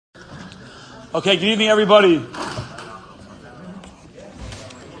Okay, good evening, everybody.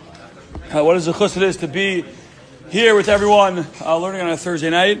 What is the chus it is to be here with everyone learning on a Thursday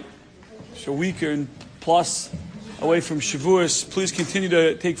night? It's a week and plus away from Shavuos. Please continue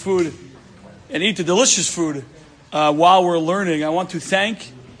to take food and eat the delicious food while we're learning. I want to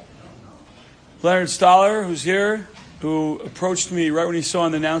thank Leonard Stoller, who's here, who approached me right when he saw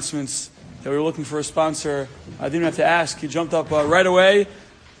in the announcements that we were looking for a sponsor. I didn't have to ask. He jumped up right away.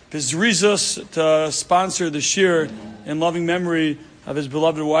 Bizrizos to sponsor the shir in loving memory of his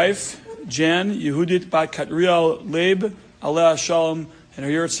beloved wife, Jan Yehudit Bat Katriel Leib Aleh Shalom, and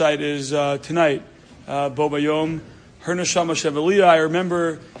her yahrzeit is tonight, Bo Bayom. Her neshama sheveliyah. I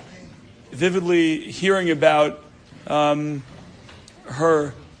remember vividly hearing about her.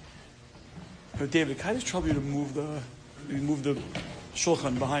 David, can I just trouble you to move the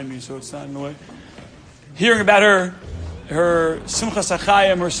shulchan behind me so it's not in the way? Hearing about her simchas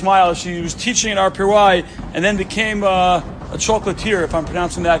achayim, her smile. She was teaching at our Pirwai and then became a chocolatier, if I'm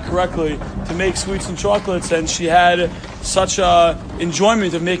pronouncing that correctly, to make sweets and chocolates. And she had such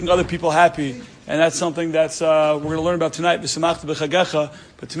enjoyment of making other people happy. And that's something that's we're going to learn about tonight. V'samachta b'chagecha.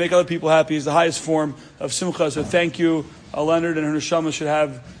 But to make other people happy is the highest form of simcha. So thank you, Leonard, and her neshama should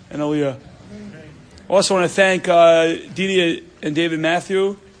have an aliyah. I also want to thank Didi and David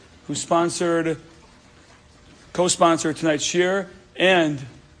Matthew, who co-sponsored tonight's shir and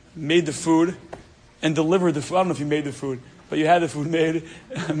made the food and delivered the food. I don't know if you made the food, but you had the food made,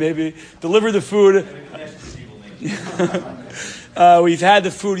 maybe. Delivered the food. We've had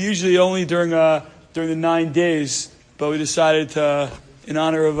the food usually only during the 9 days, but we decided to, in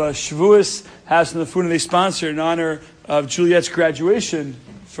honor of Shavuos, have some of the food, and they sponsored in honor of Juliet's graduation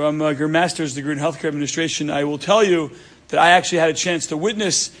from her master's degree in healthcare administration. I will tell you that I actually had a chance to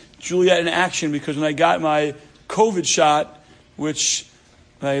witness Juliet in action, because when I got my COVID shot,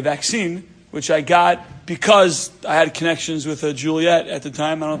 my vaccine, which I got because I had connections with Juliet at the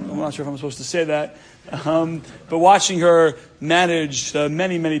time. I'm not sure if I'm supposed to say that. But watching her manage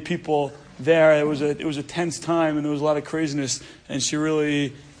many, many people there, it was a tense time, and there was a lot of craziness, and she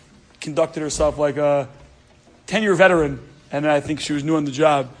really conducted herself like a 10-year veteran. And I think she was new on the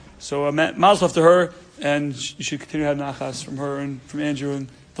job. So mazel tov to her, and you should continue to have nachas from her and from Andrew and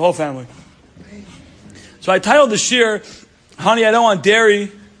the whole family. So I titled the shir, Honey, I Don't Want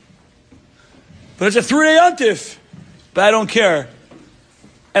Dairy, but it's a 3-day yontif, but I don't care.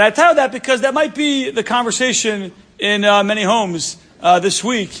 And I titled that because that might be the conversation in many homes this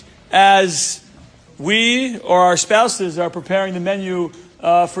week as we or our spouses are preparing the menu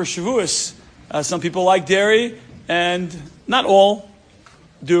for Shavuos. Some people like dairy, and not all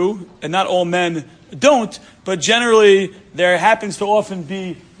do, and not all men don't, but generally there happens to often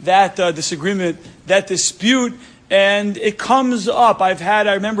be that disagreement, that dispute, and it comes up. I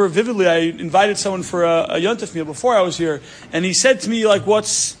remember vividly, I invited someone for a yontif meal before I was here, and he said to me, like,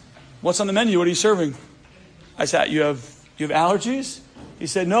 what's on the menu? What are you serving? I said, you have allergies? He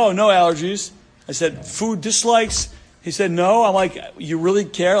said, no allergies. I said, food dislikes? He said, no. I'm like, you really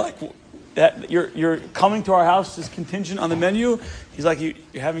care? Like, that you're coming to our house is contingent on the menu? He's like, you're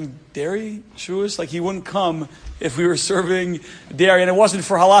having dairy, Shavuos? Like, he wouldn't come if we were serving dairy, and it wasn't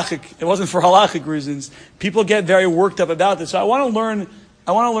for halachic reasons. People get very worked up about this. So I want to learn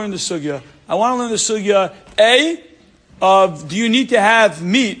the sugya. I want to learn the sugya, of do you need to have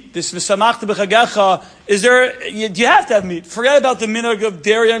meat? This v'samachta b'chagecha, do you have to have meat? Forget about the minhag of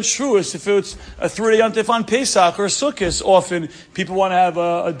dairy on Shavuos. If it's a 3-day yontif on Pesach or Sukkot, often people want to have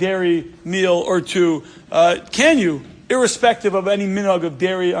a dairy meal or two. Can you? Irrespective of any minhag of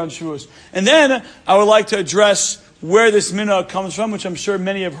dairy on Shavuos. And then I would like to address where this minhag comes from, which I'm sure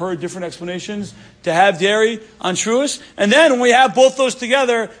many have heard different explanations, to have dairy on Shavuos. And then when we have both those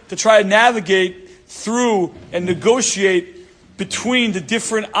together, to try to navigate through and negotiate between the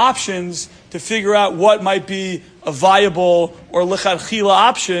different options to figure out what might be a viable or lechatchila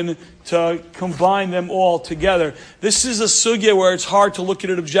option to combine them all together. This is a sugya where it's hard to look at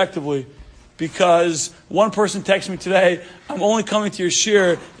it objectively, because one person texted me today, I'm only coming to your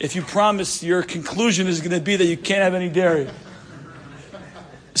shir if you promise your conclusion is going to be that you can't have any dairy.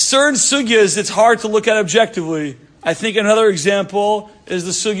 Certain sugyas, it's hard to look at objectively. I think another example is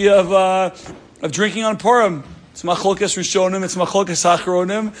the sugya of drinking on Purim. It's machlokes rishonim, it's machlokes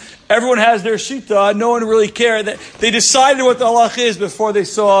achronim. Everyone has their shita. No one really cared. They decided what the halach is before they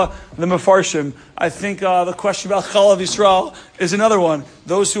saw the mefarshim. I think the question about Chalav Yisrael is another one.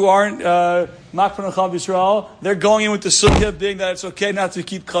 Those who aren't makpan Chalav Yisrael, they're going in with the sugya, being that it's okay not to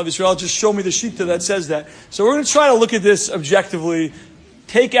keep Chalav Yisrael. Just show me the shita that says that. So we're going to try to look at this objectively,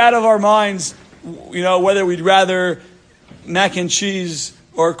 take out of our minds, whether we'd rather mac and cheese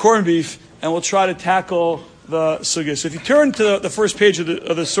or corned beef, and we'll try to tackle the sugya. So if you turn to the first page of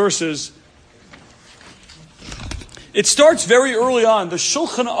the sources, it starts very early on. The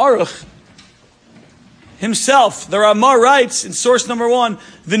Shulchan Aruch himself, the Ramah, writes in source number 1,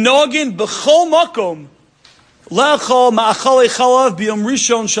 V'nogin b'chol makom le'achol ma'achalei chalav b'yom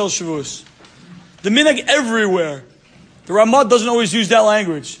rishon shel Shavuos. The minhag everywhere. The Ramah doesn't always use that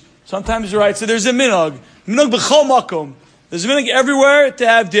language. Sometimes he writes, so there's a minhag. Minhag b'chol makom. There's a minhag everywhere to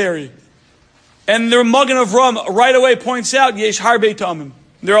have dairy. And the Magen of Ram right away points out, yesh harbe tamim.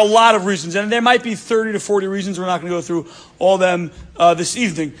 There are a lot of reasons, and there might be 30 to 40 reasons. We're not going to go through all them this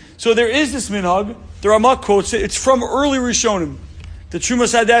evening. So there is this minhag. The Ramah quotes it. It's from early Rishonim. The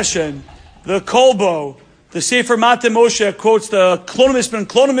Trumas Hadeshen, the Kolbo, the Sefer Mate Moshe quotes the Clonimus ben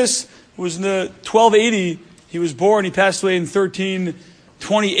Clonimus, who was in the 1280. He was born. He passed away in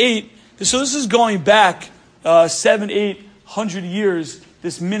 1328. So this is going back 700-800 years.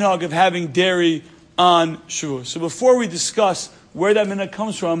 This minhag of having dairy on Shavuos. So before we discuss where that minhag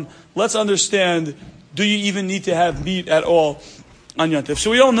comes from, let's understand, do you even need to have meat at all on Yontif? So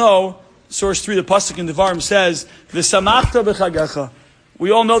we all know, source 3, the pasuk in Devarim says, V'samachta b'chagecha.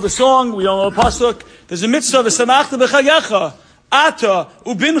 We all know the song, we all know the pasuk. There's a mitzvah, V'samachta b'chagecha. Ata,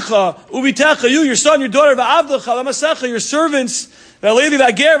 ubincha, ubitecha, you, your son, your daughter, v'avdecha, v'masecha, your servants, v'alevi,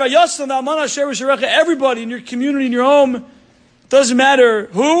 v'ager, v'yosam, v'amana, asher, v'sharecha, everybody in your community, in your home, doesn't matter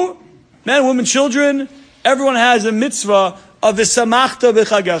who, men, women, children, everyone has a mitzvah of the samachta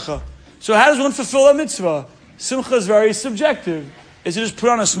b'chagecha. So how does one fulfill that mitzvah? Simcha is very subjective. Is it just put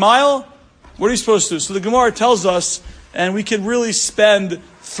on a smile? What are you supposed to do? So the Gemara tells us, and we could really spend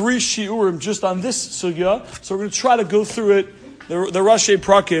 3 shiurim just on this sugya. So we're going to try to go through it, the Rashi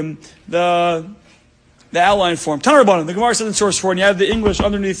Prakim, the outline form. Tanar Rabbanan, the Gemara says in source 4, and you have the English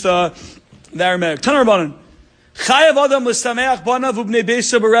underneath the Aramaic. Tanar Rabbanan. Chayav adam l'sameach banav ubnei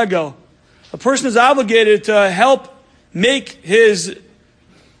beisa b'regel. A person is obligated to help make his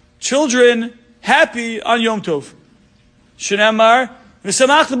children happy on Yom Tov. Shenemar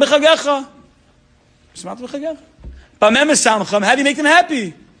v'samachta b'chagecha. V'samachta b'chagecha. B'mem esamcham. How do you make them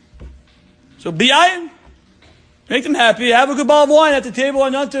happy? So biyayin. Make them happy. Have a good bottle of wine at the table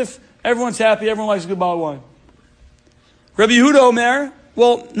on Yom Tov. Everyone's happy. Everyone likes a good bottle of wine. Rabbi Yehuda Omer.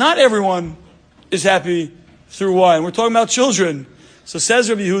 Well, not everyone is happy through wine. We're talking about children. So says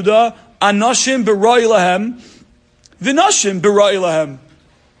Rabbi Yehuda, Anoshim b'roi lahem, v'noshim b'roi lahem.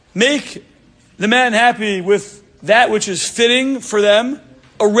 Make the man happy with that which is fitting for them.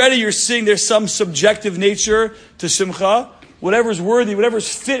 Already you're seeing there's some subjective nature to simcha. Whatever's worthy, whatever's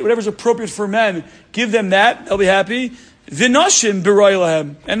fit, whatever's appropriate for men, give them that. They'll be happy. V'noshim b'roi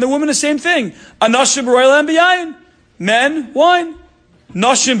lahem. And the women the same thing. Anoshim b'roi lahem b'yayin. Men, wine.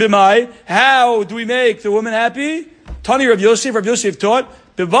 Noshim b'mai. How do we make the woman happy? Tani Rav Yosef taught,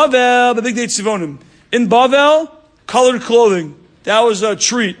 B'Bavel, b'Bigdei Tzivonim. In Bavel, colored clothing. That was a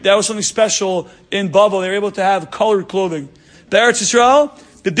treat. That was something special in Bavel. They were able to have colored clothing. Be'eretz Yisrael,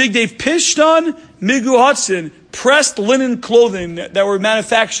 B'Bigdei Pishtan, Migu Hudson. Pressed linen clothing that were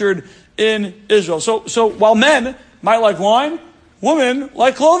manufactured in Israel. So while men might like wine, women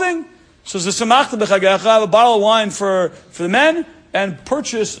like clothing. So it's the Samachta B'Chagecha, have a bottle of wine for the men, and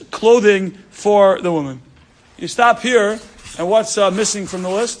purchase clothing for the woman. You stop here, and what's missing from the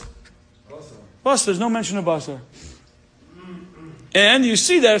list? Basar. There's no mention of basar. And you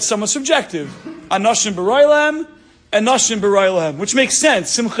see that it's somewhat subjective. Anoshim b'roilem and noshim b'roilem, which makes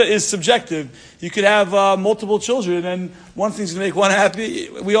sense. Simcha is subjective. You could have multiple children, and one thing's going to make one happy.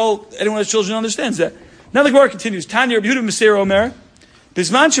 Anyone who has children understands that. Now the Gemara continues. Tanya Rabbi Yehuda Meseir Omer,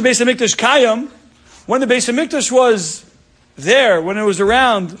 Bisman shebeis hamikdash kayam, when the Beis Hamikdash was there, when it was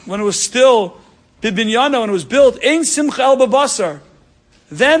around, when it was still bibinyana, when it was built, ein simcha el babasar.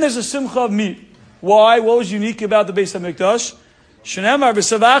 Then there's a simcha of meat. Why? What was unique about the Beis Hamikdash? Shenemar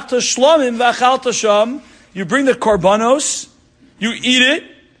v'savachta shlomim v'achalta sham. You bring the korbanos, you eat it,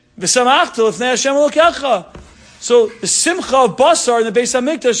 v'samachta l'fnei Hashem elokecha. So the simcha of basar in the Beis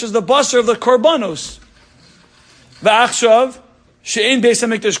Hamikdash is the basar of the korbanos. V'achshav she'ein Beis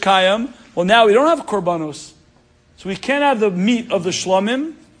Hamikdash kayam. Well, now we don't have korbanos. So we can't have the meat of the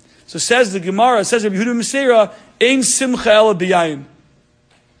shlomim. So says the Gemara, says Rabbi Yehuda Meseira, ein simcha ela b'yayin.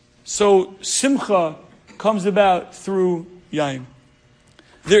 So simcha comes about through yayin.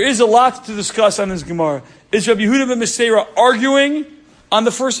 There is a lot to discuss on this Gemara. Is Rabbi Yehuda Meseira arguing on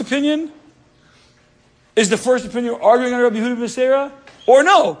the first opinion? Is the first opinion arguing on Rabbi Yehuda Meseira? Or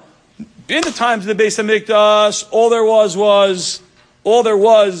no? In the times of the Beis Hamikdash, all there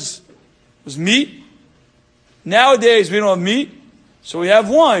was meat. Nowadays, we don't have meat, so we have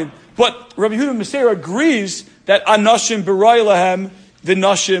wine. But Rabbi Yehuda Meseira agrees that anashim b'roi lahem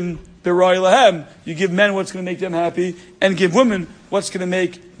v'nashim b'roi lahem. You give men what's going to make them happy, and give women what's going to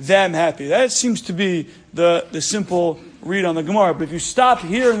make them happy. That seems to be the simple read on the Gemara. But if you stop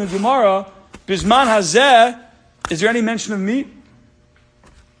here in the Gemara, bisman hazeh, is there any mention of meat?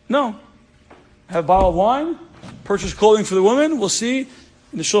 No. Have a bottle of wine, purchase clothing for the woman. We'll see.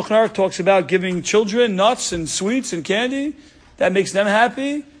 In the Shulchan Aruch talks about giving children nuts and sweets and candy. That makes them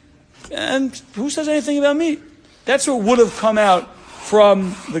happy. And who says anything about meat? That's what would have come out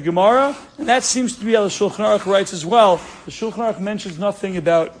from the Gemara. And that seems to be how the Shulchan Aruch writes as well. The Shulchan Aruch mentions nothing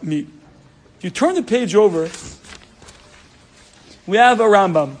about meat. If you turn the page over, we have a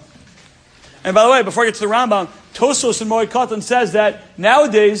Rambam. And by the way, before I get to the Rambam, Tosos in Moed Katan says that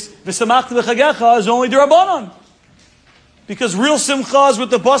nowadays, V'samachta v'chagecha is only D'Rabbanan. Because real simcha is with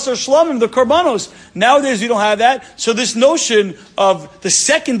the basar shlamim, the korbanos. Nowadays you don't have that. So this notion of the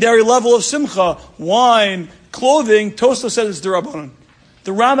secondary level of simcha, wine, clothing, Tosos says it's D'Rabbanan.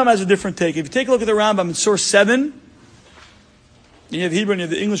 The Rambam has a different take. If you take a look at the Rambam in source 7, you have Hebrew and you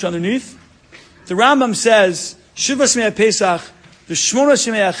have the English underneath. The Rambam says, Shivas Mei Pesach, V'shmona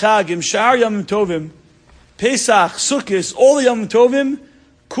Shemei Achagim, Sha'ar Yamim Tovim, Pesach, Sukkot, all the Yom Tovim,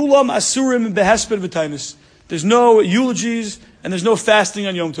 Kulam Asurim Behesped V'Tainis. There's no eulogies and there's no fasting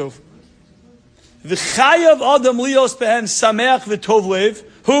on Yom Tov. V'chayav Adam Lios Behen Sameach V'Tov Lev.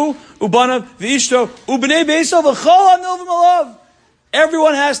 Who? Ubanav V'Ishto Ubnei Beisov V'Chol HaNilvim Alav.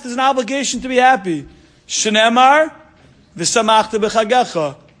 Everyone there's an obligation to be happy. Shenemar V'Samachta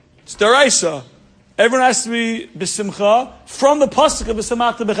B'Chagecha. It's Daraisa. Everyone has to be B'Simcha from the pasuk of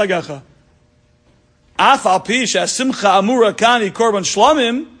V'Samachta B'Chagecha. Af al pi she'asimcha amura kani korban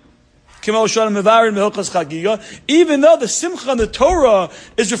shlamim, even though the simcha in the Torah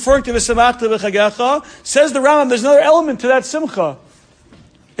is referring to v'samachta v'chagecha, says the Rambam, there's another element to that simcha.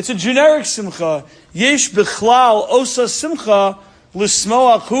 It's a generic simcha. Yesh b'chlal osa simcha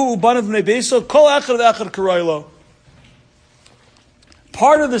l'smoach hu ubanav b'nei beiso kol echad v'echad karoilo.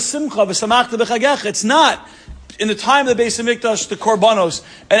 Part of the simcha v'samachta v'chagecha, it's not in the time of the Beis HaMikdash, the Korbanos,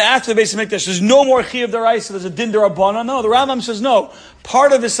 and after the Beis HaMikdash, there's no more Chi of Daraisa, there's a Din D'Rabbanan. No, the Rambam says no.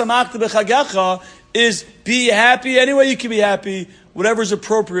 Part of the Samachta B'Chagecha is be happy any way you can be happy, whatever is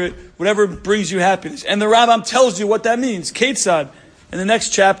appropriate, whatever brings you happiness. And the Rambam tells you what that means. Ketzad, in the next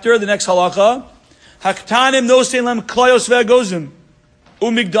chapter, the next halacha, Haktanim nosein lem klayos ve'agozim,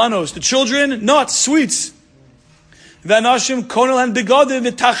 umigdanos. The children, nuts, sweets. Ve'anashim konel hen begadim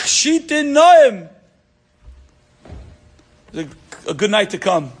v'tachshitin noem. A good night to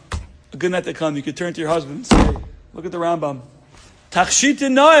come. A good night to come. You could turn to your husband and say, look at the Rambam.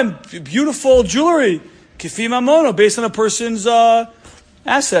 Tachshitin noem, beautiful jewelry. Kifim amono, based on a person's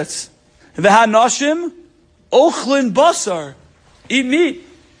assets. V'hanashim, ochlin basar. Eat meat.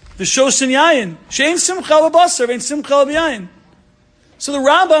 V'shosin yayin. She'ein simcha l'basar, v'ein simcha l'b'yayin. So the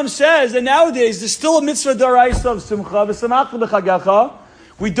Rambam says that nowadays there's still a mitzvah daraisa of simcha, v'samach l'b'chagecha.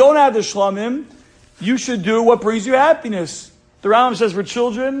 We don't have the shlamim. You should do what brings you happiness. The Rambam says for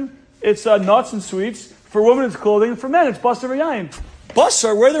children, it's nuts and sweets. For women, it's clothing. For men, it's basar v'yayin.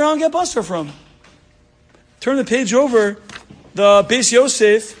 Basar, where did the Rambam get basar from? Turn the page over. The Beis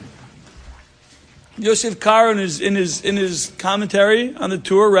Yosef Karo in his commentary on the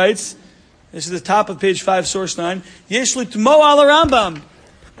Torah writes, this is the top of page 5, source 9, Yesh li t'mo ala Rambam.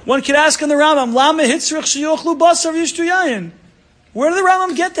 One could ask on the Rambam, Lama hitzrich sheyochlu basar v'yishtu yayin. Where did the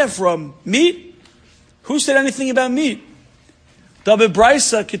Rambam get that from? Meat? Who said anything about meat? David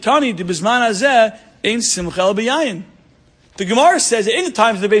Braisa Kitani de Bizman Hazeh ain't simcha b'yayin. The Gemara says in the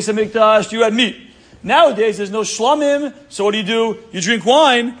times of the Beis HaMikdash you had meat. Nowadays there's no shlamim, so what do? You drink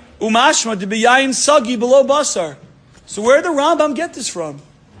wine. Umashma de b'yayin sagi below basar. So where did the Rambam get this from?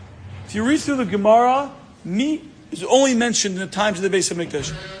 If you read through the Gemara, meat is only mentioned in the times of the Beis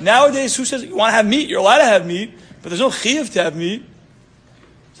HaMikdash. Nowadays, who says you want to have meat? You're allowed to have meat, but there's no chiyuv to have meat.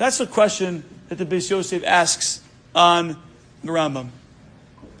 So that's the question that the Beis Yosef asks on the Rambam.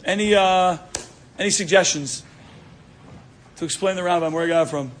 Any suggestions to explain the Rambam, where he got it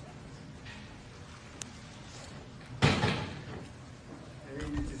from?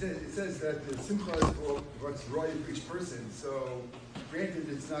 It says that the simcha is for what's right for each person. So, granted,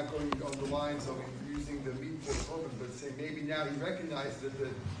 it's not going on the lines of using the meat for the korban, but say maybe now he recognized that the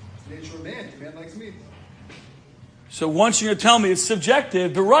nature of man. Man likes meat. So once you're going to tell me it's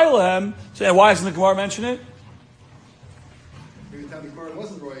subjective, B'Railahem, so why doesn't the Gemara mention it? Maybe the time the Gemara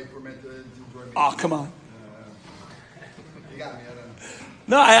wasn't right, we're meant to enjoy meat. Oh, come on. You got me, I don't know.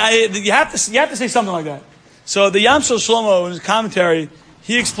 No, you have to say something like that. So the Yamsel Shlomo, in his commentary,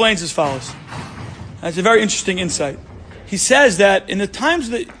 he explains as follows. That's a very interesting insight. He says that in the times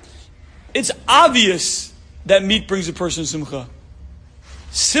that it's obvious that meat brings a person simcha.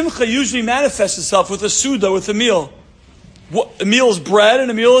 Simcha usually manifests itself with a suda, with a meal. A meal is bread and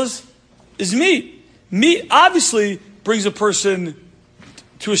a meal is meat. Meat obviously brings a person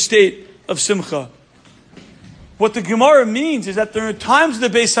to a state of simcha. What the Gemara means is that during the times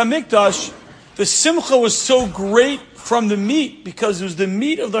of the Beis Hamikdash, the simcha was so great from the meat, because it was the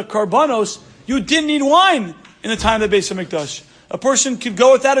meat of the karbanos. You didn't need wine in the time of the Beis Hamikdash. A person could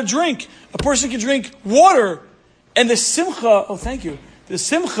go without a drink. A person could drink water. And the simcha, oh thank you. The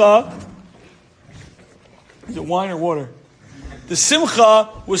simcha, is it wine or water? The simcha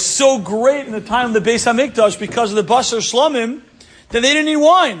was so great in the time of the Beis Hamikdash because of the basar shlamim that they didn't need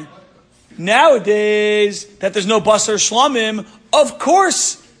wine. Nowadays, that there's no basar shlamim, of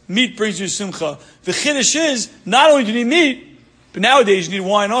course meat brings you simcha. The chiddush is, not only do you need meat, but nowadays you need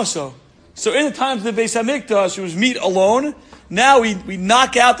wine also. So in the times of the Beis Hamikdash, it was meat alone. Now we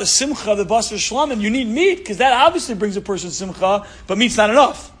knock out the simcha, the basar shlamim. You need meat, because that obviously brings a person simcha, but meat's not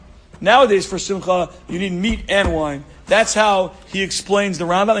enough. Nowadays for simcha, you need meat and wine. That's how he explains the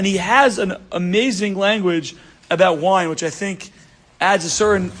Rambam, and he has an amazing language about wine, which I think adds a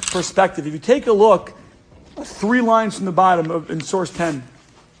certain perspective. If you take a look, 3 lines from the bottom in source 10.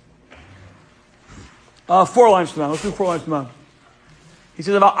 4 lines from the bottom. Let's do 4 lines from the bottom. He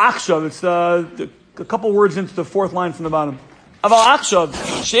says about Achshav. It's a couple words into the 4th line from the bottom. About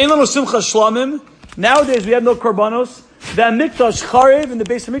Achshav. She'en lanu simcha shlamim. Nowadays we have no korbanos. The Mikdash charev, and the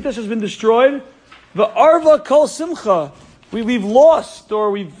Beis Hamikdash has been destroyed. The arva kol simcha. We've lost,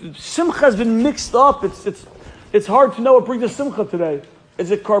 or simcha has been mixed up. It's hard to know what brings us simcha today.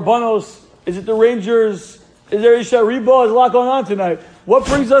 Is it karbanos? Is it the Rangers? Is there Isha Reba? There's a lot going on tonight. What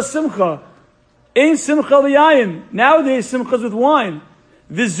brings us simcha? Ein simcha v'yayin. Nowadays simcha is with wine.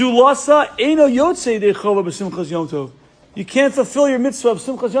 V'zulasa eino yotzei dechova b'simchas yom tov. You can't fulfill your mitzvah of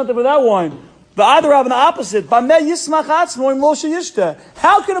simchas yom tov without wine. The other have an opposite. How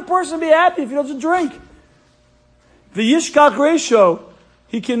can a person be happy if he doesn't drink? The yishkach ratio,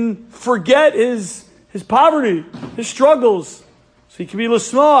 he can forget his poverty, his struggles. So he can be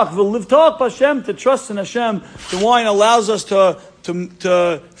l'smach, v'livtach b'Hashem, to trust in Hashem. The wine allows us to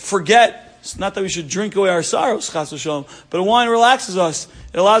forget. It's not that we should drink away our sorrows, chas v'shalom, but the wine relaxes us.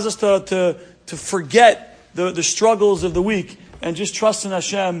 It allows us to forget the struggles of the week and just trust in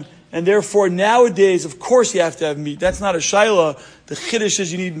Hashem. And therefore, nowadays, of course, you have to have meat. That's not a shaila. The chiddush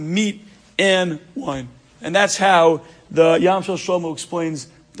is you need meat and wine. And that's how the Yam Shel Shlomo explains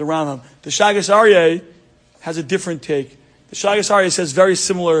the Rambam. The Shagas Aryeh has a different take. The Shagas Aryeh says very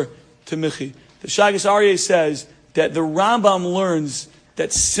similar to Michi. The Shagas Aryeh says that the Rambam learns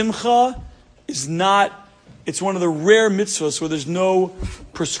that simcha is not, it's one of the rare mitzvahs where there's no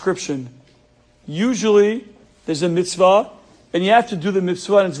prescription. Usually, there's a mitzvah, and you have to do the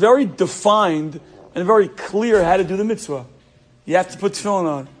mitzvah, and it's very defined and very clear how to do the mitzvah. You have to put tefillin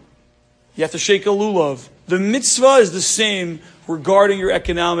on. You have to shake a lulav. The mitzvah is the same regarding your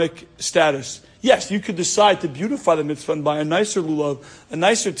economic status. Yes, you could decide to beautify the mitzvah and buy a nicer lulav, a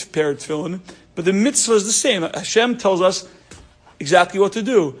nicer pair of tefillin, but the mitzvah is the same. Hashem tells us exactly what to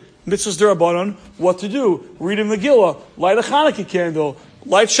do. Mitzvahs derabanan, what to do. Read a Megillah, light a Hanukkah candle,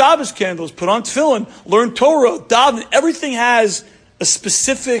 light Shabbos candles, put on tefillin, learn Torah, daven. Everything has a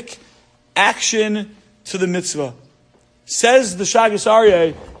specific action to the mitzvah. Says the Shagas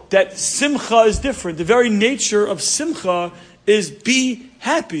Aryeh that simcha is different. The very nature of simcha is be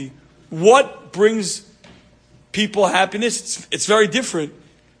happy. What brings people happiness? It's very different.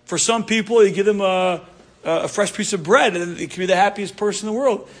 For some people, you give them a fresh piece of bread, and it can be the happiest person in the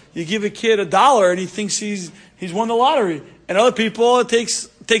world. You give a kid $1, and he thinks he's won the lottery. And other people, it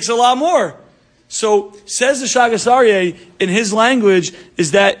takes a lot more. So, says the Shagas Aryeh in his language,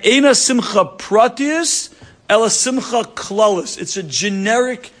 is that Eina Simcha Pratius, Ela Simcha Klalis. It's a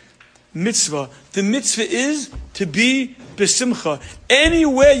generic mitzvah. The mitzvah is to be besimcha.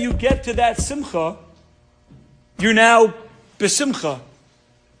 Anywhere you get to that simcha, you're now besimcha.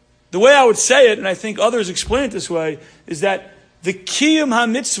 The way I would say it, and I think others explain it this way, is that the kiyum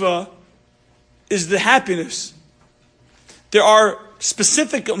ha-mitzvah is the happiness. There are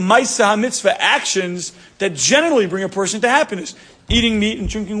specific ma'aseh ha-mitzvah actions that generally bring a person to happiness. Eating meat and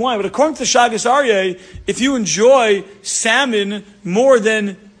drinking wine. But according to Shagas Aryeh, if you enjoy salmon more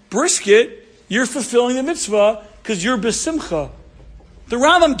than brisket, you're fulfilling the mitzvah because you're besimcha. The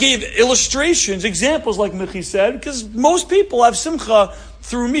Rambam gave illustrations, examples like Michi said, because most people have simcha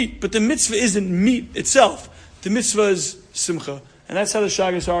through meat, but the mitzvah isn't meat itself. The mitzvah is simcha. And that's how the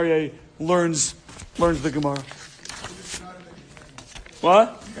Shagas Aryeh learns the Gemara.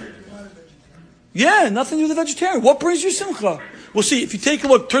 What? Yeah, nothing to do with the vegetarian. What brings you simcha? Well, see, if you take a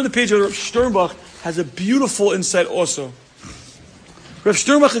look, turn the page over, Sternbach has a beautiful insight also. Rav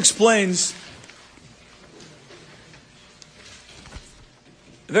Sternbach explains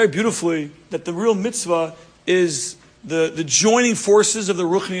very beautifully that the real mitzvah is the joining forces of the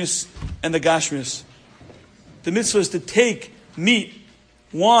ruchnius and the gashmius. The mitzvah is to take meat,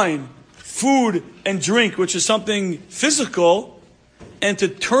 wine, food, and drink, which is something physical, and to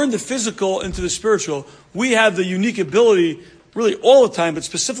turn the physical into the spiritual. We have the unique ability, really all the time, but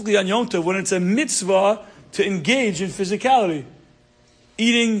specifically on Yom Tov, when it's a mitzvah to engage in physicality.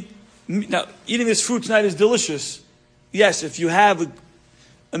 Eating this food tonight is delicious. Yes, if you have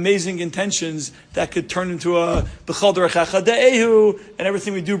amazing intentions, that could turn into a b'chal derechacha de'ehu, and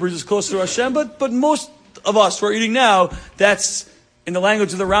everything we do brings us closer to Hashem. But most of us who are eating now, that's, in the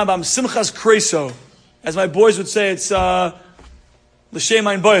language of the Rambam, simchas kreso. As my boys would say, it's l'shem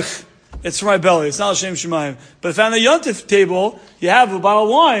ein boich. It's for my belly. It's not l'shem shemayim. But if on the yontif table, you have a bottle of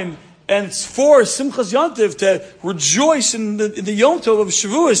wine, and it's for Simchas Yontif to rejoice in the Yom Tov of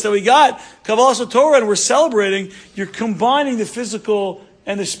Shavuos that we got Kabbalas Torah, and we're celebrating. You're combining the physical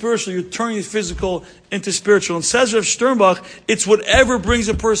and the spiritual. You're turning the physical into spiritual. And says Rav Sternbach, it's whatever brings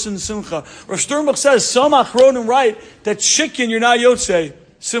a person simcha. Rav Sternbach says, some achronim write that chicken you're not yotzei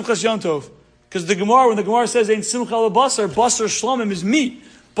Simchas Yom Tov, because the Gemara, when the Gemara says ain't simcha lebasar, basar shlomim is meat,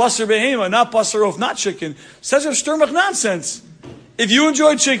 basar behema, not basar oaf, not chicken. Says Rav Sternbach, nonsense. If you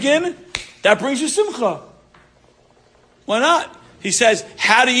enjoy chicken, that brings you simcha. Why not? He says,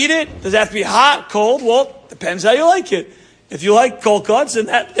 how to eat it? Does it have to be hot, cold? Well, depends how you like it. If you like cold cuts, then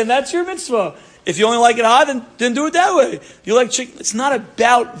that's your mitzvah. If you only like it hot, then do it that way. You like chicken. It's not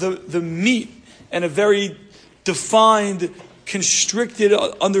about the meat and a very defined, constricted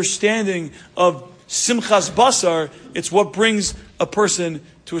understanding of simchas basar. It's what brings a person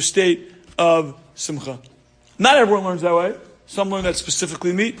to a state of simcha. Not everyone learns that way. Some learn that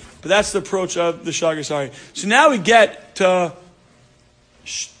specifically meat, but that's the approach of the Shagasari. So now we get to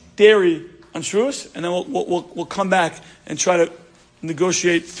dairy on Shavuos, and then we'll come back and try to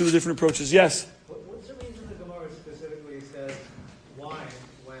negotiate through the different approaches. Yes? What's the reason the Gemara specifically says wine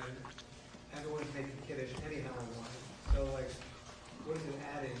when everyone's making kiddush anyhow in wine? So, what is it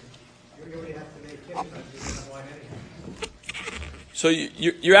adding? You already have to make kiddush, you can have wine anyhow. So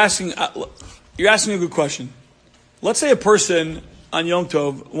you're asking a good question. Let's say a person on Yom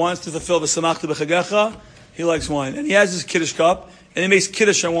Tov wants to fulfill the samachta b'chagecha. He likes wine, and he has his kiddush cup, and he makes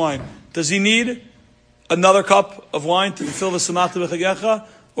kiddush on wine. Does he need another cup of wine to fulfill the samachta b'chagecha,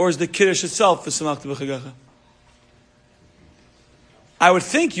 or is the kiddush itself the samachta b'chagecha? I would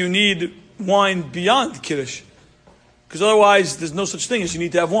think you need wine beyond the kiddush, because otherwise there's no such thing as you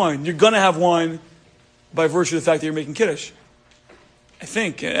need to have wine. You're going to have wine by virtue of the fact that you're making kiddush. I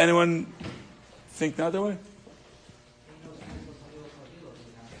think. Anyone think not that way?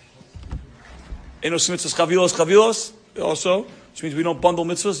 Enos mitzvahs chavilos also, which means we don't bundle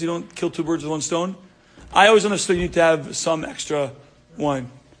mitzvahs. You don't kill two birds with one stone. I always understood you need to have some extra wine.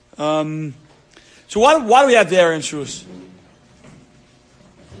 So why do we have dairy in Shavuos?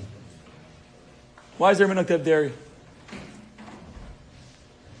 Why is there a minhag to have dairy?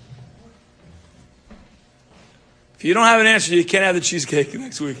 If you don't have an answer, you can't have the cheesecake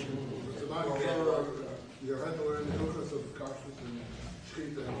next week.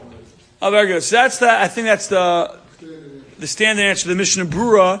 Oh, very good. So I think that's the standard answer. The Mishnah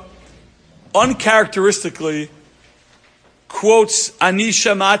Brura uncharacteristically quotes Ani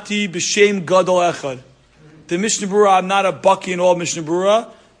Shamati b'Shem Gadol Echad. The Mishnah Brura, I'm not a bucky in all Mishnah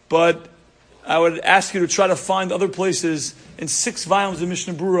Brura, but I would ask you to try to find other places in 6 volumes of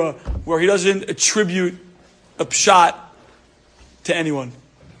Mishnah Brura where he doesn't attribute a pshat to anyone.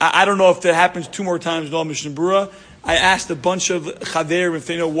 I don't know if that happens 2 more times in all Mishnah Brura. I asked a bunch of chaverim if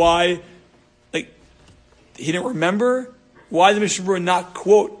they know why, he didn't remember. Why the Mishnah Brura not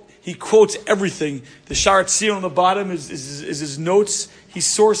quote? He quotes everything. The Sharat Sion on the bottom is his notes. He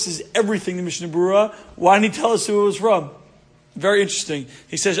sources everything in Mishnah Brura. Why didn't he tell us who it was from? Very interesting.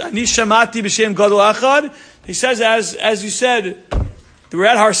 He says, Ani Shamati b'Shem Gadol Echad. He says, as you said, they were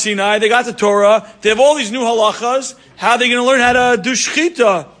at Har Sinai, they got the Torah, they have all these new halachas. How are they going to learn how to do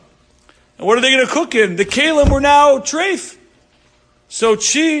shechita? And what are they going to cook in? The kalim were now treif. So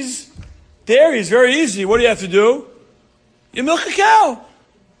cheese, dairy is very easy. What do you have to do? You milk a cow.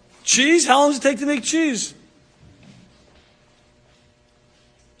 Cheese, how long does it take to make cheese?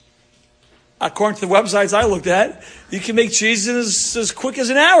 According to the websites I looked at, you can make cheese in as quick as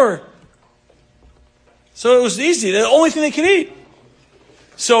an hour. So it was easy. The only thing they can eat.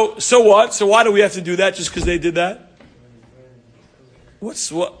 So what? So why do we have to do that just because they did that?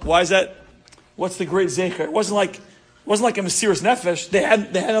 Why is that? What's the great zecher? It wasn't like a Mesiras Nefesh. They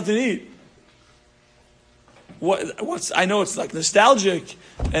had nothing to eat. I know it's like nostalgic,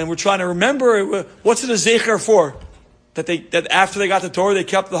 and we're trying to remember. What's it a zecher for? That after they got the Torah, they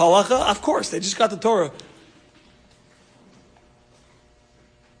kept the halacha? Of course, they just got the Torah.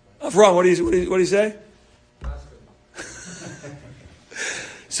 Avram, what do you say?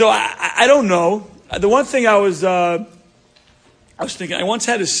 So I don't know. The one thing I was thinking, I once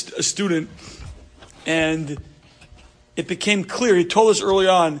had a student, and it became clear, he told us early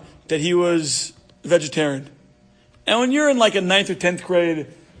on that he was vegetarian. And when you're in like a 9th or 10th grade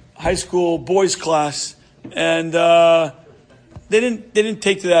high school boys class, and they didn't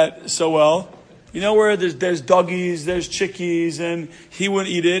take to that so well. You know where there's doggies, there's chickies, and he wouldn't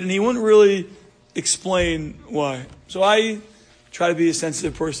eat it, and he wouldn't really explain why. So I try to be a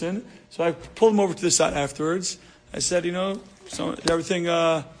sensitive person. So I pulled him over to the side afterwards. I said, so everything.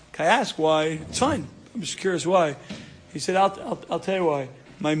 Can I ask why? It's fine. I'm just curious why. He said, I'll tell you why.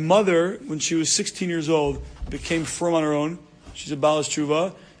 My mother, when she was 16 years old, became firm on her own. She's a Balas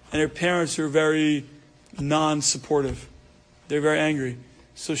Tshuva, and her parents are very non-supportive. They're very angry.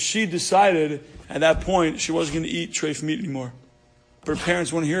 So she decided at that point she wasn't going to eat treif meat anymore. But her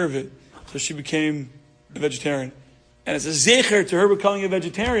parents wouldn't hear of it. So she became a vegetarian. And it's a zecher to her becoming a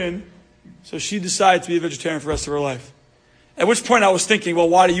vegetarian, so she decided to be a vegetarian for the rest of her life. At which point I was thinking, well,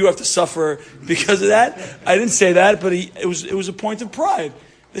 why do you have to suffer because of that? I didn't say that, but it was a point of pride.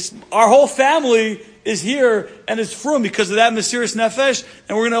 Our whole family is here and is frum because of that Mesiras Nefesh,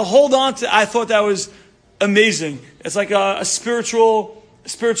 and we're going to hold on to. I thought that was amazing. It's like a spiritual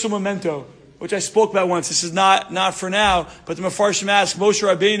memento, which I spoke about once. This is not for now, but the Mefarshim asked, Moshe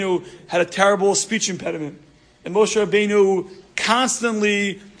Rabbeinu had a terrible speech impediment, and Moshe Rabbeinu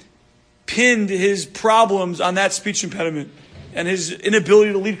constantly pinned his problems on that speech impediment and his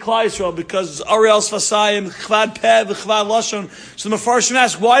inability to lead Klal Yisrael because Ariel Sfasayim, Chvad Peh, Chvad Lashon. So the Mefarshim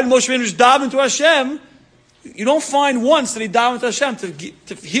asked, why did Moshe Rabbeinu just daven to Hashem? You don't find once that he davened to Hashem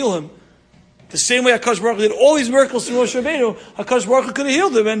to heal him. The same way HaKadosh Baruch Hu did all these miracles to Moshe Rabbeinu, HaKadosh Baruch Hu could have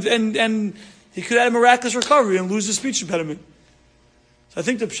healed him and he could have had a miraculous recovery and lose the speech impediment. So I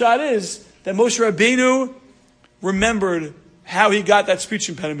think the pshat is that Moshe Rabbeinu remembered how he got that speech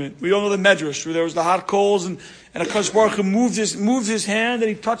impediment. We all know the medrash where there was the hot coals and HaKadosh Baruch Hu moved his hand and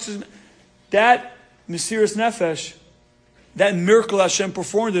he touched his. That Mesiras Nefesh, that miracle Hashem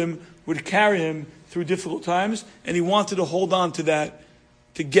performed him, would carry him through difficult times, and he wanted to hold on to that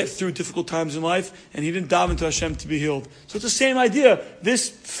to get through difficult times in life, and he didn't daven to Hashem to be healed. So it's the same idea. This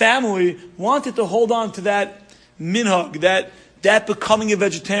family wanted to hold on to that minhag, that becoming a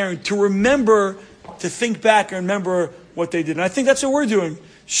vegetarian, to remember, to think back and remember what they did. And I think that's what we're doing.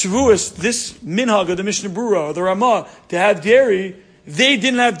 Shavuos, this minhag of the Mishnah Berurah, the Ramah, to have dairy, they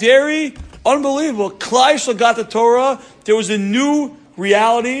didn't have dairy. Unbelievable. Klal Yisrael got the Torah. There was a new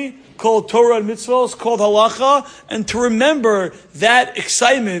reality called Torah and Mitzvahs, called Halacha, and to remember that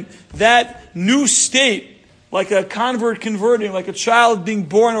excitement, that new state, like a convert converting, like a child being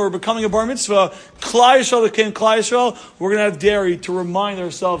born or becoming a bar mitzvah, Klal Yisrael became Klal Yisrael, we're going to have dairy to remind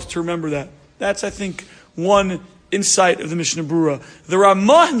ourselves to remember that. That's, I think, one insight of the Mishnah Berurah. The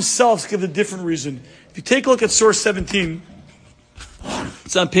Ramah himself gives a different reason. If you take a look at source 17,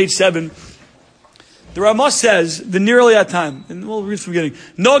 it's on page 7, the Ramah says, "V'nir li'atam," and we'll read from the beginning.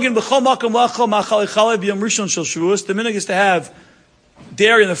 Nogin b'chol makom lachol ma'achal echale b'yom rishon shel Shavuos. The minhag is to have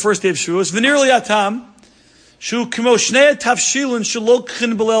dairy on the first day of Shavuos. V'nir li'atam, shu k'mo shnei tavshilin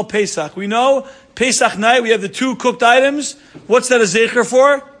shelokchin b'leil Pesach. We know Pesach night we have the two cooked items. What's that a zecher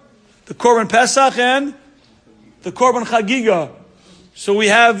for? The Korban Pesach and the Korban Chagiga. So we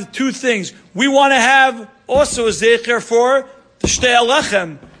have two things. We want to have also a zecher for the Shtei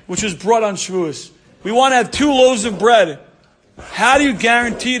Alechem, which is brought on Shavuos. We want to have 2 loaves of bread. How do you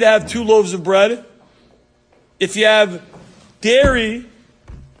guarantee to have 2 loaves of bread? If you have dairy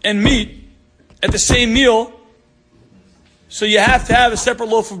and meat at the same meal, so you have to have a separate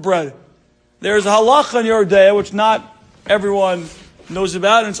loaf of bread. There's a halacha in your day, which not everyone knows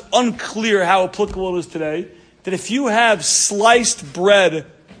about, and it's unclear how applicable it is today, that if you have sliced bread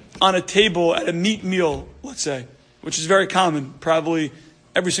on a table at a meat meal, let's say, which is very common, probably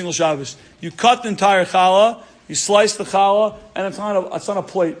every single Shabbos. You cut the entire challah, you slice the challah, and it's on a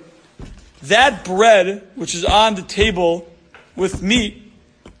plate. That bread, which is on the table with meat,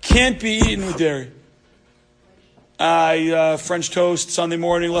 can't be eaten with dairy. French toast, Sunday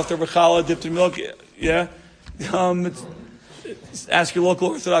morning, leftover challah, dipped in milk. Yeah. Ask your local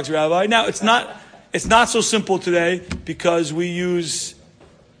Orthodox rabbi. Now, it's not so simple today because we use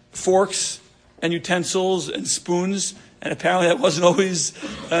forks and utensils and spoons. And apparently that wasn't always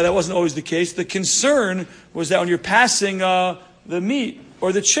the case. The concern was that when you're passing the meat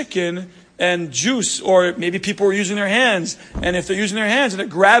or the chicken, and juice, or maybe people are using their hands, and if they're using their hands and they're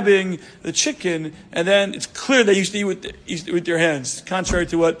grabbing the chicken, and then it's clear they used to eat with their hands, contrary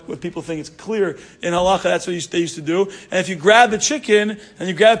to what people think. It's clear in halacha that's what they used to do. And if you grab the chicken and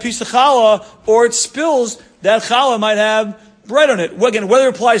you grab a piece of challah, or it spills, that challah might have bread on it. Again, whether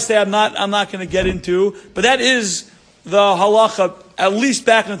it applies to, I'm not going to get into, but that is the halacha, at least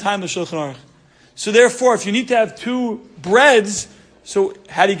back in the time of the Shulchan Aruch. So therefore, if you need to have two breads, so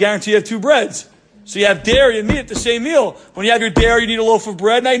how do you guarantee you have two breads? So you have dairy and meat at the same meal. When you have your dairy, you need a loaf of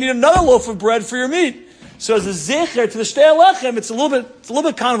bread. Now you need another loaf of bread for your meat. So as a zecher to the shtei lechem, it's a little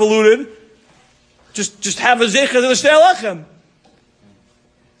bit convoluted. Just have a zecher to the shtei lechem.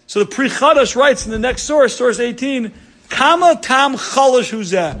 So the Pri Chadash writes in the next source 18, Kama tam chalash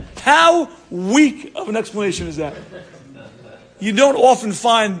huzeh. How weak of an explanation is that? You don't often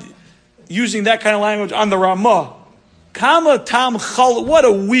find using that kind of language on the Ramah. Kama tam chal. What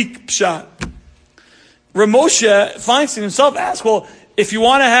a weak pshat. Ramosha Feinstein himself asks, well, if you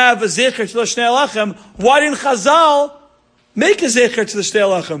want to have a zecher to the shnei lechem, why didn't Chazal make a zecher to the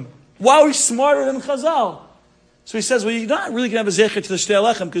shnei lechem? Why are we smarter than Chazal? So he says, well, you're not really going to have a zecher to the shnei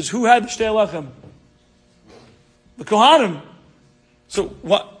lechem, because who had the shnei lechem? The Kohanim. So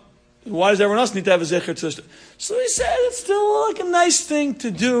what? Why does everyone else need to have a zecher to the? So he said it's still like a nice thing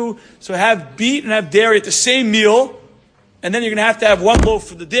to do. So have meat and have dairy at the same meal, and then you're going to have one loaf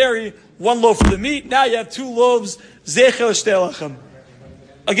for the dairy, one loaf for the meat. Now you have two loaves zecher shtei lechem.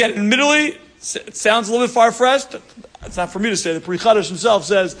 Again, admittedly, it sounds a little bit far-fetched. It's not for me to say. The Pri Chadash himself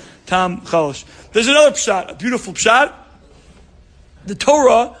says tam chalash. There's another pshat, a beautiful pshat. The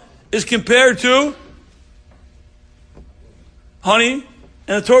Torah is compared to honey,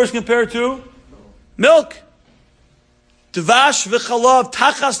 and the Torah is compared to milk. Dvash v'chalav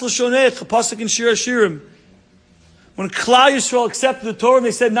tachas l'shonech, a pasuk in Shir Hashirim. When Klal Yisrael accepted the Torah,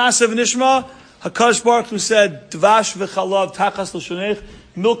 they said Na'aseh v'nishma. HaKadosh Baruch Hu said Dvash v'chalav tachas l'shonech,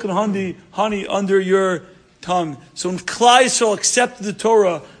 milk and honey under your tongue. So when Klal Yisrael accepted the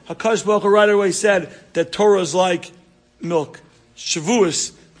Torah, HaKadosh Baruch Hu right away said that Torah is like milk.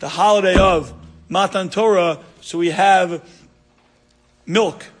 Shavuos, the holiday of Matan Torah, so we have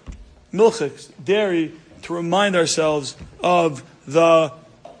milk, milchiks, dairy, to remind ourselves of the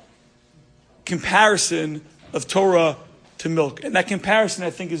comparison of Torah to milk. And that comparison, I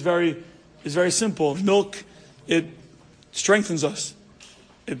think, is very simple. Milk, it strengthens us.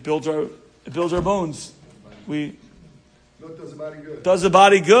 It builds our bones. Milk does the body good. Does the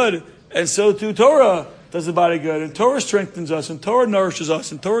body good. And so too Torah does the body good. And Torah strengthens us, and Torah nourishes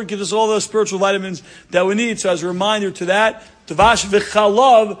us, and Torah gives us all those spiritual vitamins that we need. So as a reminder to that, Tavash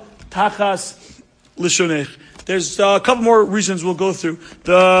v'chalav tachas l'shonech. There's a couple more reasons we'll go through.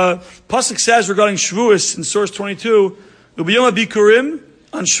 The pasuk says regarding Shavuos in source 22, Ubiyom bikurim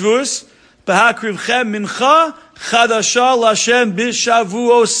on Shavuos, b'hakrivchem mincha chadasha l'Hashem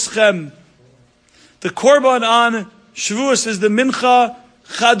b'shavuoschem. The korban on Shavuos is the mincha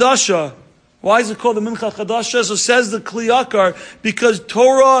chadasha. Why is it called the mincha chadasha? So says the Kli Yakar, because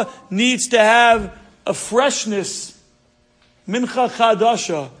Torah needs to have a freshness. Mincha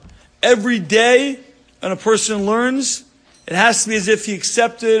chadasha. Every day, when a person learns, it has to be as if he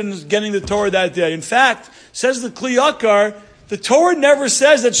accepted and is getting the Torah that day. In fact, says the Kli Yakar, the Torah never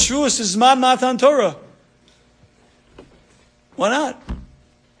says that Shavuos is Zman Matan Torah. Why not?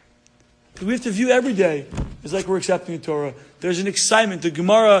 Because we have to view every day as like we're accepting the Torah. There's an excitement. The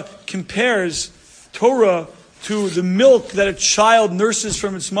Gemara compares Torah to the milk that a child nurses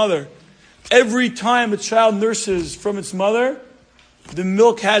from its mother. Every time a child nurses from its mother, the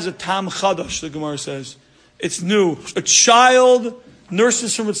milk has a tam chadash, the Gemara says. It's new. A child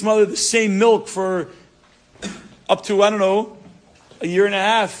nurses from its mother the same milk for up to, a year and a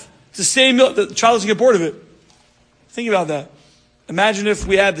half. It's the same milk. The child doesn't get bored of it. Think about that. Imagine if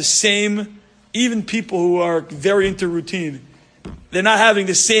we had the same, even people who are very into routine, they're not having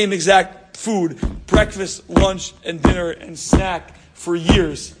the same exact food, breakfast, lunch, and dinner, and snack for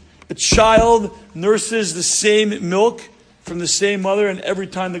years. A child nurses the same milk from the same mother, and every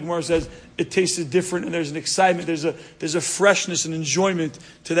time the Gemara says it tastes different, and there's an excitement, there's a freshness and enjoyment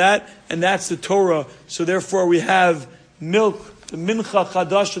to that, and that's the Torah. So therefore we have milk, the mincha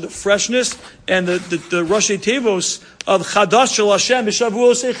chadash, the freshness, and the Rashi Tevos of chadash shel Hashem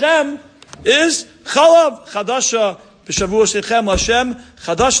b'Shavuos Echem is chalav. Chadash b'Shavuos Echem Hashem,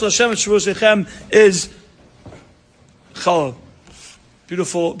 chadash Hashem b'Shavuos Echem is chalav.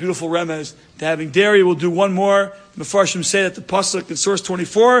 Beautiful, beautiful remez to having dairy. We'll do one more. The Mefarshim say that the pasuk in source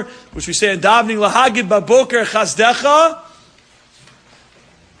 24, which we say in davening, lahagid baboker chazdecha,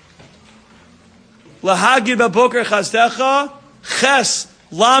 lahagid baboker chazdecha, ches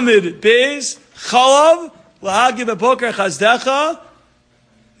Lamed Beis, Chalav, Lahagi Beboker Chazdecha,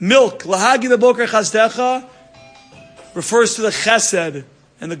 milk, Lahagi Beboker Chazdecha, refers to the chesed.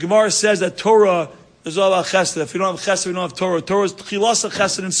 And the Gemara says that Torah is all about chesed. If we don't have chesed, we don't have Torah. Torah is Tchilasa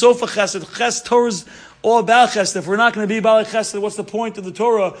chesed and Sofa chesed. Torah is all about chesed. If we're not going to be about chesed, what's the point of the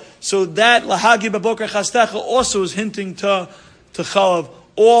Torah? So that Lahagi Beboker Chazdecha also is hinting to Chalav.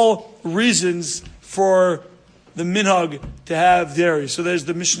 All reasons for the minhag to have dairy. So there's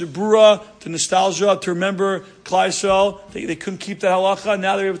the Mishnah Brura, the nostalgia, to remember Klal Yisrael. They couldn't keep that halacha.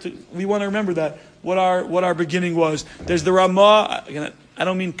 Now they're able to. We want to remember that, what our beginning was. There's the Ramah. Again, I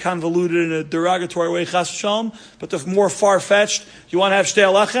don't mean convoluted in a derogatory way, chas v'shalom, but the more far-fetched. You want to have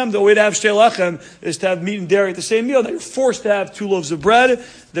shtei lechem. The way to have shtei lechem is to have meat and dairy at the same meal. Now you're forced to have 2 loaves of bread.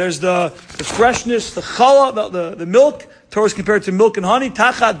 There's the freshness, the challah, the milk. Torah is compared to milk and honey.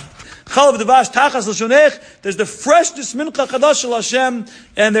 Tachad chalav devash tachas l'shonech. There's the freshness mincha chadash shel Hashem,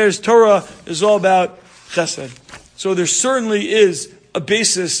 and there's Torah is all about chesed. So there certainly is a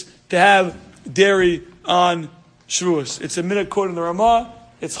basis to have dairy on Shavuos. It's a minhag quote in the Ramah.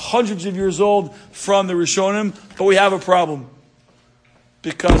 It's hundreds of years old from the Rishonim, but we have a problem.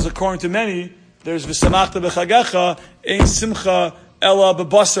 Because according to many, there's v'samachta b'chagecha, ein simcha ela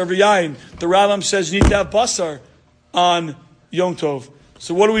b'basar v'yayin. The Rambam says you need to have basar on Yom Tov.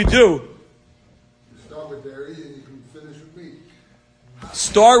 So what do? You start with dairy and you can finish with meat.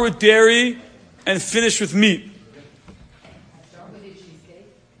 Start with dairy and finish with meat.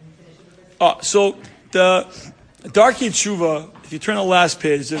 So the Darkei Tshuva, if you turn to the last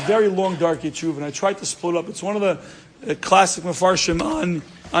page, it's a very long Darkei Tshuva, and I tried to split up. It's one of the classic Mefarshim on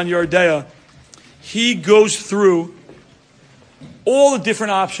Yardea. He goes through all the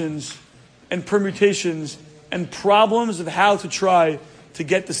different options and permutations and problems of how to try to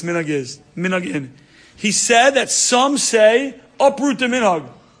get this minhag in. He said that some say uproot the minhag,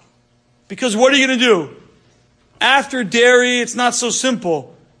 because what are you going to do? After dairy, it's not so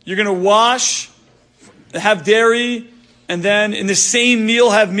simple. You're going to wash, have dairy, and then in the same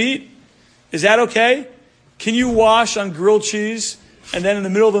meal have meat? Is that okay? Can you wash on grilled cheese and then in the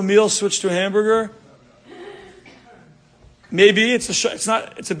middle of the meal switch to a hamburger? Maybe this is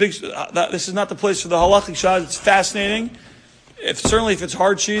not the place for the halachic shad. It's fascinating. Certainly if it's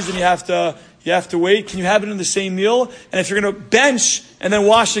hard cheese, then you have to wait. Can you have it in the same meal? And if you're going to bench and then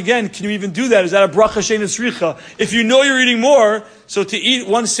wash again, can you even do that? Is that a bracha she'eina tzricha? If you know you're eating more, so to eat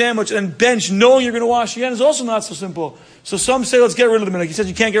one sandwich and bench knowing you're going to wash again is also not so simple. So some say, let's get rid of the minhag. He says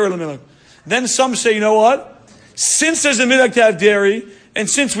you can't get rid of the minhag. Then some say, you know what? Since there's a minhag to have dairy, and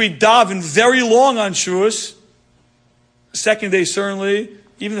since we daven very long on Shavuos, second day certainly,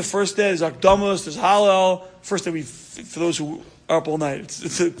 even the first day is Akdamus, there's Hallel. First day for those who are up all night,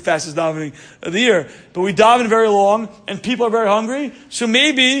 it's the fastest davening of the year. But we daven very long, and people are very hungry, so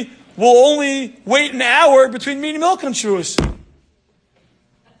maybe we'll only wait an hour between meat and milk on Shavuos.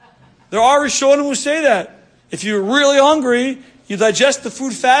 There are Rishonim who say that. If you're really hungry, you digest the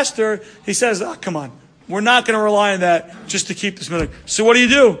food faster. He says, come on, we're not going to rely on that just to keep this minhag. So what do you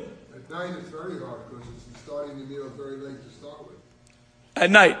do? At night it's very hard because it's starting the meal very late to start with.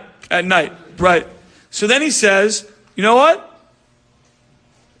 At night, right. So then he says, you know what?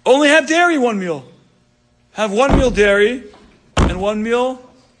 Only have dairy one meal. Have one meal dairy and one meal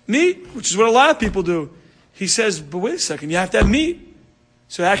meat, which is what a lot of people do. He says, but wait a second, you have to have meat.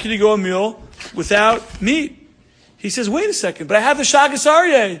 So how can you go a meal without meat? He says, wait a second, but I have the Shagas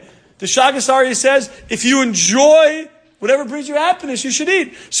Aryeh. The Shagas Aryeh says, if you enjoy whatever brings you happiness, you should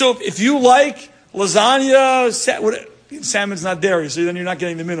eat. So if you like lasagna, salmon's not dairy, so then you're not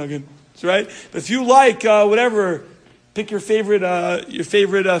getting the minhag, right? But if you like whatever, pick your favorite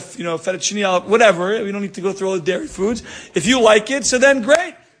fettuccine, whatever. We don't need to go through all the dairy foods. If you like it, so then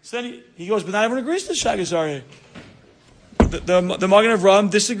great. So then he goes, but not everyone agrees to the Shagas Aryeh. The Magen Avraham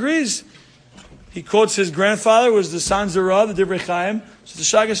disagrees. He quotes his grandfather was the San Zerah, the Divrei Chaim. So the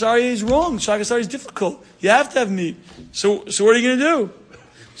Shagas Aryeh is wrong. The Shagas Aryeh is difficult. You have to have meat. So what are you going to do?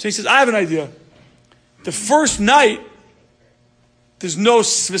 So he says, I have an idea. The first night, there's no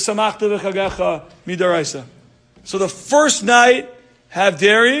v'samachta v'chagecha midaraisa. So the first night, have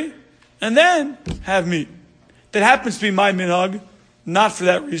dairy, and then have meat. That happens to be my minhag, not for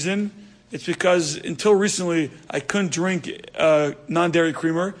that reason. It's because until recently I couldn't drink non-dairy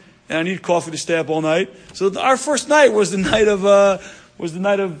creamer, and I need coffee to stay up all night. So our first night was the night of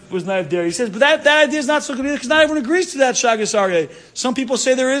dairy. He says, but that idea is not so good because not everyone agrees to that Shagas Aryeh. Some people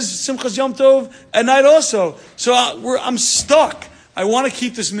say there is Simchas Yom Tov at night also. So I'm stuck. I want to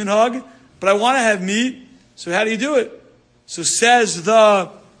keep this minhag, but I want to have meat. So how do you do it? So says the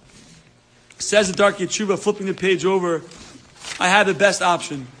Darkei Tshuva, flipping the page over I have the best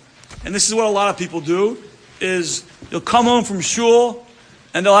option. And this is what a lot of people do, is you'll come home from shul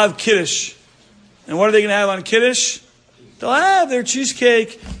and they'll have kiddush. And what are they going to have on kiddush? They'll have their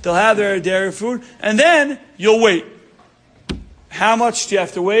cheesecake, they'll have their dairy food, and then you'll wait. How much do you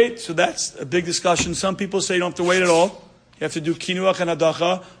have to wait? So that's a big discussion. Some people say you don't have to wait at all. You have to do kinuach and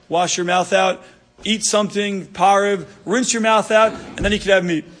hadacha, wash your mouth out, eat something, pariv, rinse your mouth out, and then you can have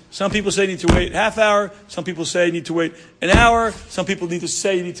meat. Some people say you need to wait half hour. Some people say you need to wait an hour. Some people need to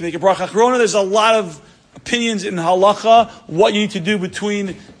say you need to make a bracha achrona. There's a lot of opinions in halacha what you need to do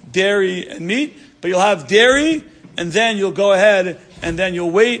between dairy and meat. But you'll have dairy, and then you'll go ahead, and then you'll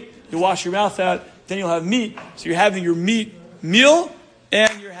wait. You'll wash your mouth out. Then you'll have meat. So you're having your meat meal,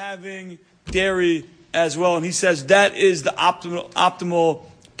 and you're having dairy as well. And he says that is the optimal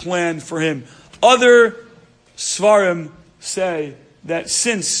plan for him. Other svarim say that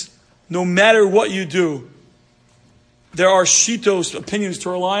since no matter what you do, there are shitos, opinions to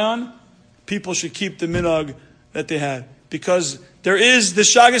rely on, people should keep the minhag that they had. Because there is the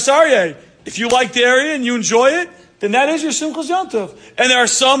shagas aryeh. If you like dairy and you enjoy it, then that is your Simchas Yom Tov. And there are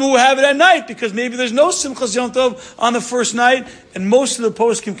some who have it at night, because maybe there's no Simchas Yom Tov on the first night, and most of the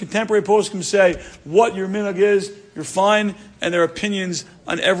poskim, contemporary poskim, say what your minhag is, you're fine, and there are opinions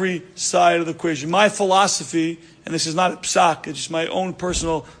on every side of the equation. My philosophy, and this is not a psak, it's just my own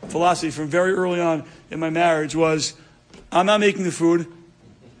personal philosophy from very early on in my marriage, was I'm not making the food.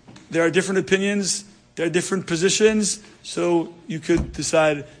 There are different opinions, there are different positions, so you could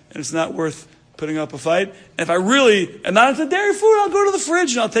decide, and it's not worth putting up a fight. And if I really am not into dairy food, I'll go to the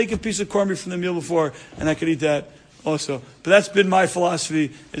fridge and I'll take a piece of corned beef from the meal before, and I could eat that also. But that's been my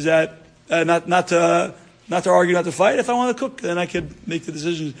philosophy, is that not to argue, not to fight. If I want to cook, then I could make the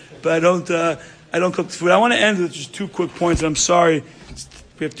decisions. But I don't cook the food. I want to end with just two quick points, and I'm sorry,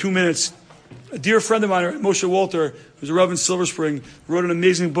 we have 2 minutes. A dear friend of mine, Moshe Walter, who's a Rav in Silver Spring, wrote an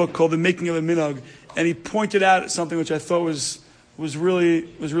amazing book called The Making of a Minhag, and he pointed out something which I thought was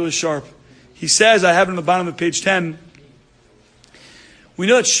really sharp. He says, I have it on the bottom of page 10, we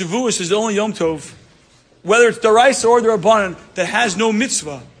know that Shavuos is the only Yom Tov, whether it's Daraisa or Darabanan, that has no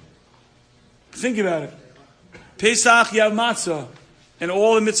mitzvah. Think about it. Pesach, you have matzah, and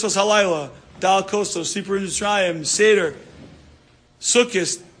all the mitzvahs halayla, Dal Kosto, Sipur Yisrael, Seder,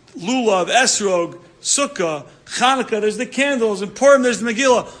 Sukkot, Lulav, Esrog, Sukkah, Chanukah, there's the candles, and Purim, there's the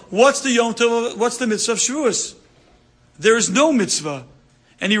Megillah. What's the Yom Tov, what's the mitzvah of Shavuos? There is no mitzvah.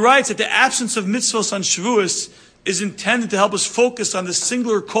 And he writes that the absence of mitzvahs on Shavuos is intended to help us focus on the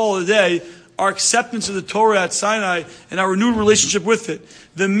singular call of the day, our acceptance of the Torah at Sinai, and our renewed relationship with it.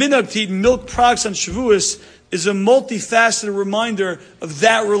 The minhag to eat milk products on Shavuos is a multifaceted reminder of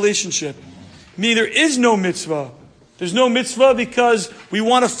that relationship. Meaning there is no mitzvah. There's no mitzvah because we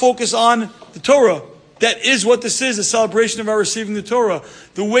want to focus on the Torah. That is what this is, a celebration of our receiving the Torah.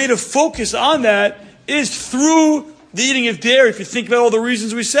 The way to focus on that is through the eating of dairy. If you think about all the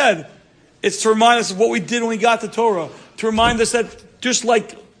reasons we said, it's to remind us of what we did when we got the Torah. To remind us that just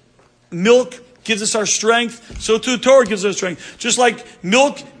like milk gives us our strength, so too the Torah gives us strength. Just like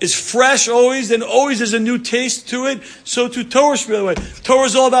milk is fresh always, and always there's a new taste to it, so too Torah should be the way. Torah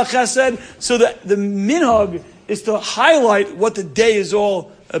is all about chesed, so the minhag is to highlight what the day is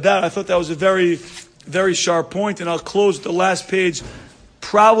all about. I thought that was a very, very sharp point, and I'll close with the last page.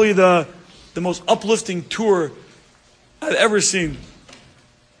 Probably the most uplifting tour I've ever seen.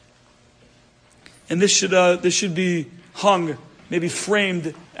 And this should be hung, maybe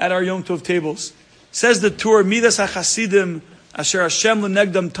framed at our Yom Tov tables. Says the tour, Midas HaChasidim Asher Hashem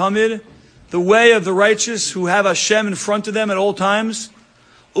L'Negdam Tamid, the way of the righteous who have Hashem in front of them at all times.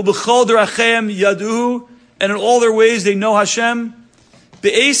 U'b'chol derachem yaduhu, and in all their ways they know Hashem.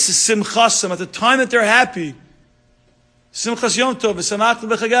 Be'es simchasam, at the time that they're happy. Simchas Yom Tov, v'samach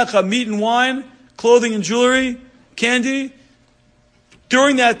b'chagecha, meat and wine, clothing and jewelry, candy.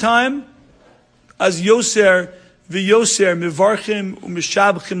 During that time, as Yoser v'Yoser mivarchim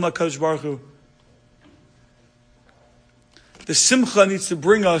u'mishabchim l'Kadosh Baruch Hu. The simcha needs to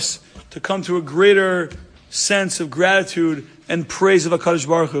bring us to come to a greater sense of gratitude and praise of HaKadosh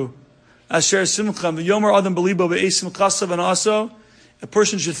Baruch Hu. Asher simcha v'yomer adam belibo be'es simchasav, and also a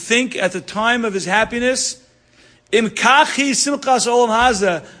person should think at the time of his happiness, Im kachi simchas olam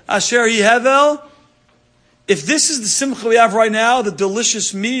haza asher hi hevel. If this is the simcha we have right now, the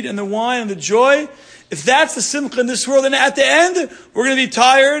delicious meat and the wine and the joy, if that's the simcha in this world, then at the end, we're going to be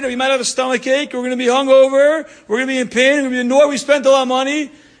tired, we might have a stomach ache, we're going to be hungover, we're going to be in pain, we're going to be annoyed, we spent a lot of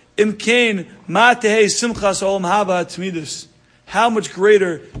money. Im kain ma tehei simchas olam haba t'midus. How much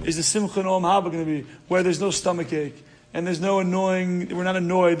greater is the simcha in olam haba going to be, where there's no stomach ache, and there's no we're not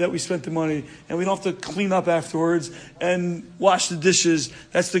annoyed that we spent the money, and we don't have to clean up afterwards and wash the dishes.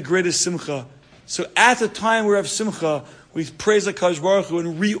 That's the greatest simcha. So at the time we have simcha, we praise HaKadosh Baruch Hu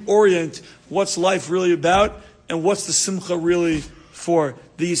and reorient what's life really about and what's the simcha really for.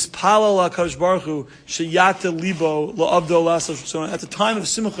 The Yispalal HaKadosh Baruch Hu sheyata libo la'avdo la'asal. So at the time of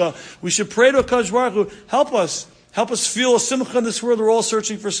simcha, we should pray to HaKadosh Baruch Hu, help us feel a simcha in this world. We're all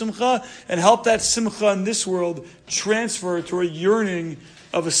searching for simcha, and help that simcha in this world transfer to a yearning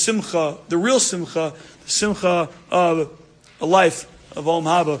of a simcha, the real simcha, the simcha of a life of Olam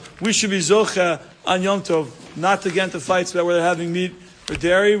Haba. We should be zocha on Yom Tov, not to get into fights about whether having meat or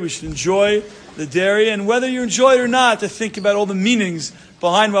dairy. We should enjoy the dairy, and whether you enjoy it or not, to think about all the meanings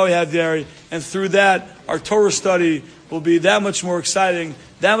behind why we have dairy. And through that, our Torah study will be that much more exciting,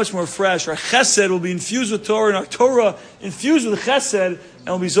 that much more fresh. Our chesed will be infused with Torah, and our Torah infused with chesed, and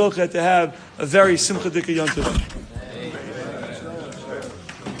we'll be zochet to have a very simcha dika Yom Tov.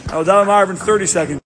 I will daven Ma'ariv in 30 seconds.